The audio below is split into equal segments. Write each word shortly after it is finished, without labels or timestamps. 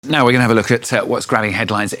Now we're going to have a look at what's grabbing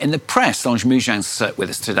headlines in the press. Solange Mougen's with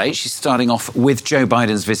us today. She's starting off with Joe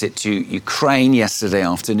Biden's visit to Ukraine yesterday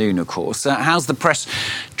afternoon, of course. How's the press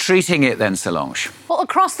treating it then, Solange? Well,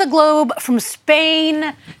 across the globe, from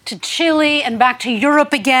Spain to Chile and back to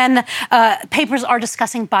Europe again, papers are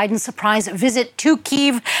discussing Biden's surprise visit to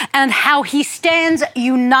Kyiv and how he stands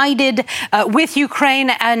united with Ukraine,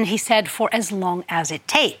 and he said, for as long as it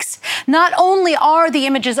takes. Not only are the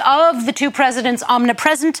images of the two presidents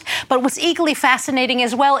omnipresent, but what's equally fascinating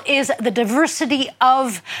as well is the diversity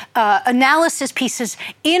of analysis pieces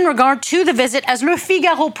in regard to the visit. As Le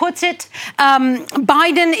Figaro puts it,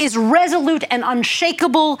 Biden is resolute and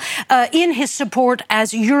unshakable in his support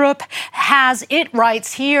as Europe has. It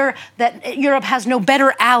writes here that Europe has no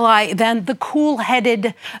better ally than the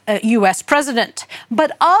cool-headed U.S. president.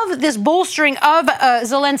 But of this bolstering of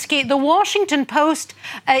Zelensky, the Washington Post,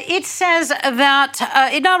 it says that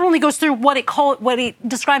it not only goes through what it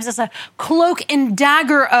describes as a cloak and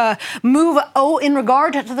dagger move in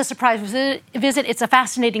regard to the surprise visit. It's a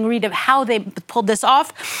fascinating read of how they pulled this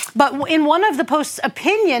off. But in one of the Post's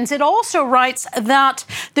opinions, it also writes that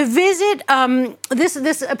the visit,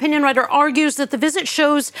 this opinion writer argues that the visit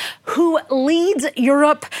shows who leads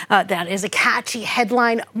Europe. That is a catchy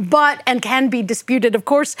headline, and can be disputed, of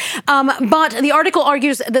course. But the article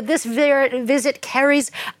argues that this visit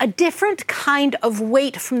carries a different kind of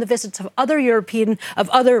weight from the visits of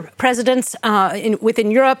other presidents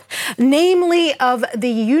within Europe, namely of the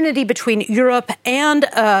unity between Europe and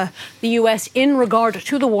the U.S. in regard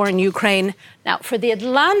to the war in Ukraine. Now, for The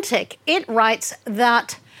Atlantic, it writes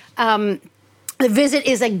that the visit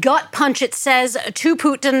is a gut punch, it says, to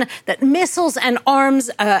Putin, that missiles and arms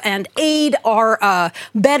and aid are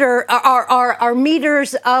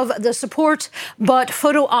meters of the support, but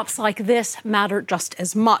photo ops like this matter just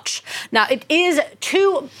as much. Now, it is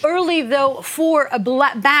too early, though, for a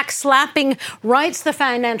backslapping, writes the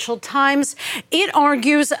Financial Times. It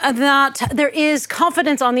argues that there is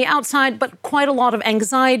confidence on the outside, but quite a lot of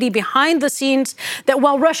anxiety behind the scenes, that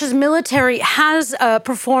while Russia's military has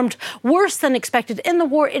performed worse than expected in the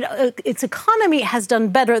war, its economy has done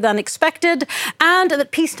better than expected, and that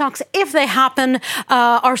peace talks, if they happen,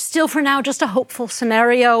 are still for now just a hopeful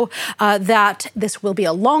scenario, that this will be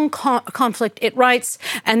a long conflict, it writes,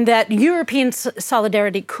 and that European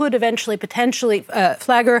solidarity could eventually potentially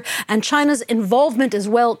flagger, and China's involvement as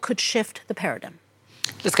well could shift the paradigm.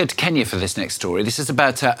 Let's go to Kenya for this next story. This is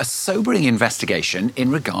about a sobering investigation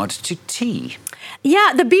in regard to tea.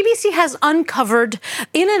 Yeah, the BBC has uncovered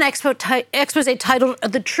in an expose titled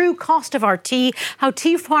The True Cost of Our Tea, how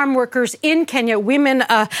tea farm workers in Kenya, women,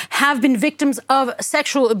 have been victims of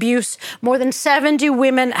sexual abuse. More than 70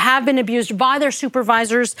 women have been abused by their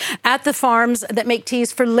supervisors at the farms that make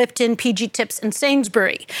teas for Lipton, PG Tips and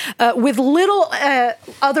Sainsbury. With little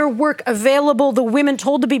other work available, the women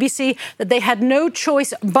told the BBC that they had no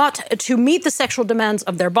choice but to meet the sexual demands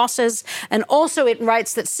of their bosses. And also it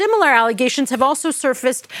writes that similar allegations have also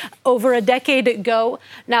surfaced over a decade ago.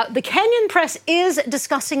 Now, the Kenyan press is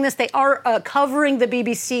discussing this. They are covering the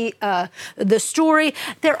BBC, the story.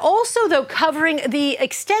 They're also, though, covering the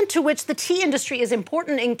extent to which the tea industry is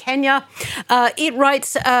important in Kenya. It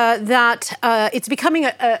writes that it's becoming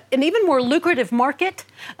an even more lucrative market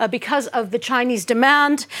because of the Chinese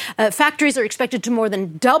demand. Factories are expected to more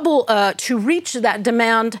than double to reach that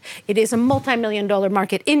demand. It is a multi-million-dollar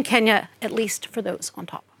market in Kenya, at least for those on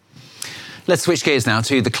top. Let's switch gears now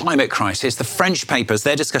to the climate crisis. The French papers,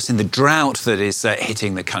 they're discussing the drought that is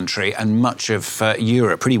hitting the country and much of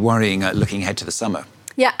Europe. Pretty worrying looking ahead to the summer.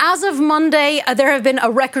 Yeah, as of Monday, there have been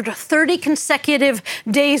a record 30 consecutive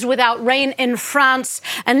days without rain in France.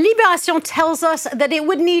 And Libération tells us that it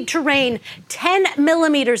would need to rain 10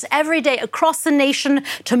 millimeters every day across the nation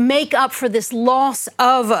to make up for this loss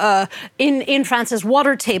of in France's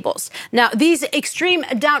water tables. Now, these extreme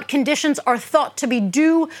drought conditions are thought to be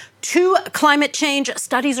due to climate change.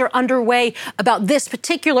 Studies are underway about this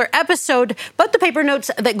particular episode, but the paper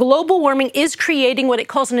notes that global warming is creating what it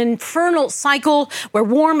calls an infernal cycle, where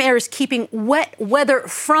warm air is keeping wet weather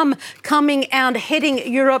from coming and hitting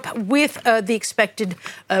Europe with the expected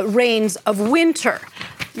rains of winter.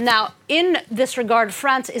 Now, in this regard,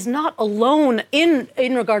 France is not alone in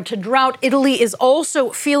regard to drought. Italy is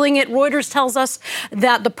also feeling it. Reuters tells us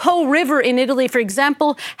that the Po River in Italy, for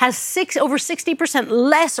example, has over 60%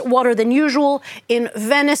 less water than usual. In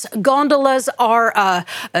Venice, gondolas are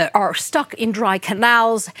stuck in dry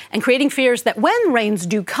canals and creating fears that when rains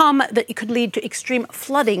do come, that it could lead to extreme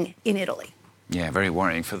flooding in Italy. Yeah, very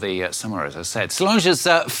worrying for the summer, as I said. Solange has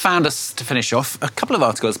found us, to finish off, a couple of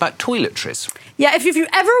articles about toiletries. Yeah, if you've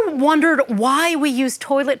ever wondered why we use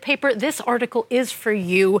toilet paper, this article is for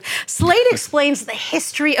you. Slate explains the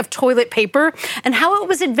history of toilet paper and how it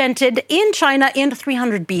was invented in China in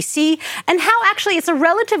 300 BC, and how actually it's a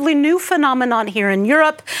relatively new phenomenon here in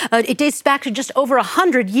Europe. It dates back to just over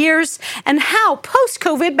 100 years, and how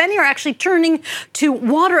post-COVID, many are actually turning to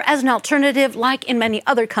water as an alternative, like in many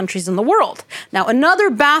other countries in the world. Now,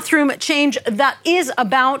 another bathroom change that is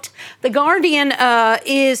about, The Guardian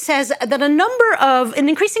says that an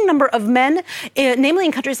increasing number of men, namely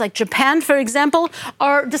in countries like Japan, for example,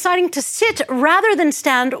 are deciding to sit rather than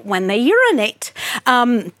stand when they urinate.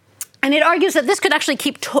 And it argues that this could actually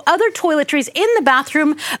keep other toiletries in the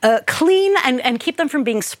bathroom clean and keep them from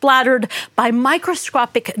being splattered by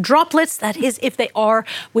microscopic droplets, that is, if they are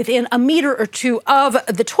within a meter or two of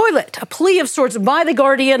the toilet. A plea of sorts by The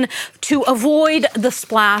Guardian to avoid the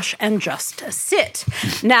splash and just sit.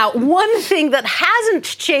 Now, one thing that hasn't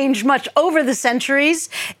changed much over the centuries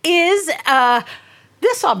is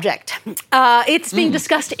this object. It's being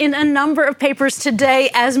discussed in a number of papers today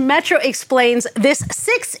as Metro explains this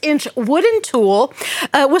 6-inch wooden tool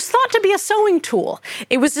was thought to be a sewing tool.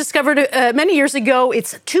 It was discovered many years ago.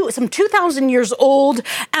 It's some 2,000 years old,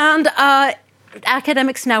 and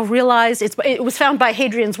academics now realize, it was found by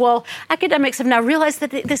Hadrian's Wall. Academics have now realized that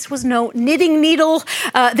this was no knitting needle.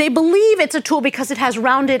 They believe it's a tool because it has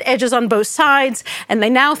rounded edges on both sides, and they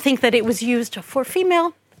now think that it was used for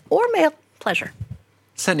female or male pleasure.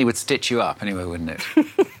 Certainly would stitch you up anyway, wouldn't it?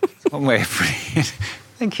 One way of putting it.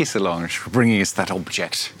 Thank you, Solange, for bringing us that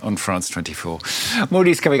object on France 24. More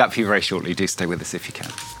news coming up for you very shortly. Do stay with us if you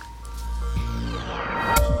can.